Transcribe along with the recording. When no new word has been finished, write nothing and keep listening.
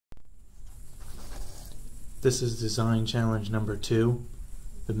This is design challenge number 2.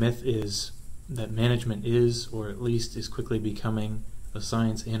 The myth is that management is, or at least is quickly becoming, a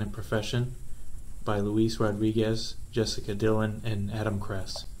science and a profession, by Luis Rodriguez, Jessica Dillon, and Adam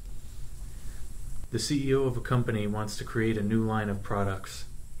Kress. The CEO of a company wants to create a new line of products.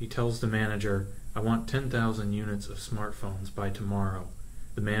 He tells the manager, "I want 10,000 units of smartphones by tomorrow."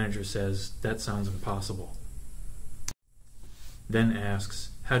 The manager says, "That sounds impossible." Then asks,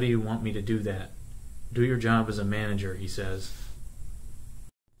 "How do you want me to do that?" "Do your job as a manager," he says.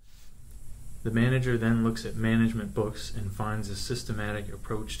 The manager then looks at management books and finds a systematic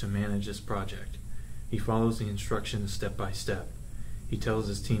approach to manage this project. He follows the instructions step by step. He tells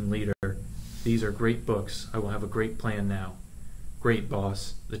his team leader, "These are great books. I will have a great plan now." "Great,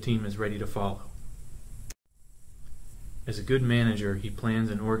 boss. The team is ready to follow." As a good manager, he plans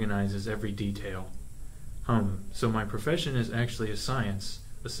and organizes every detail. So my profession is actually a science,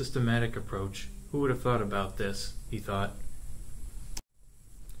 a systematic approach. Who would have thought about this, he thought.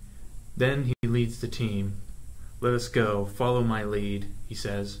 Then he leads the team. "Let us go, follow my lead," he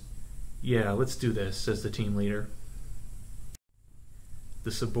says. "Yeah, let's do this," says the team leader.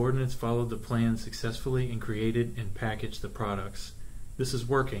 The subordinates followed the plan successfully and created and packaged the products. "This is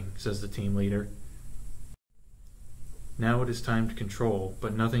working," says the team leader. Now it is time to control,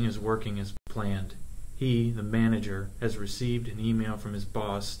 but nothing is working as planned. He, the manager, has received an email from his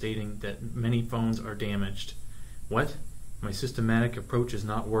boss stating that many phones are damaged. What? My systematic approach is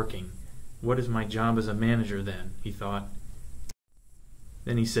not working. What is my job as a manager then? He thought.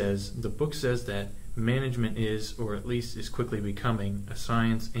 Then he says, "The book says that management is, or at least is quickly becoming, a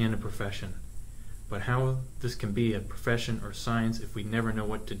science and a profession. But how this can be a profession or science if we never know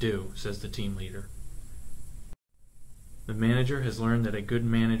what to do," says the team leader. The manager has learned that a good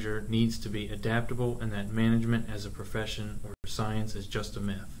manager needs to be adaptable and that management as a profession or science is just a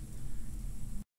myth.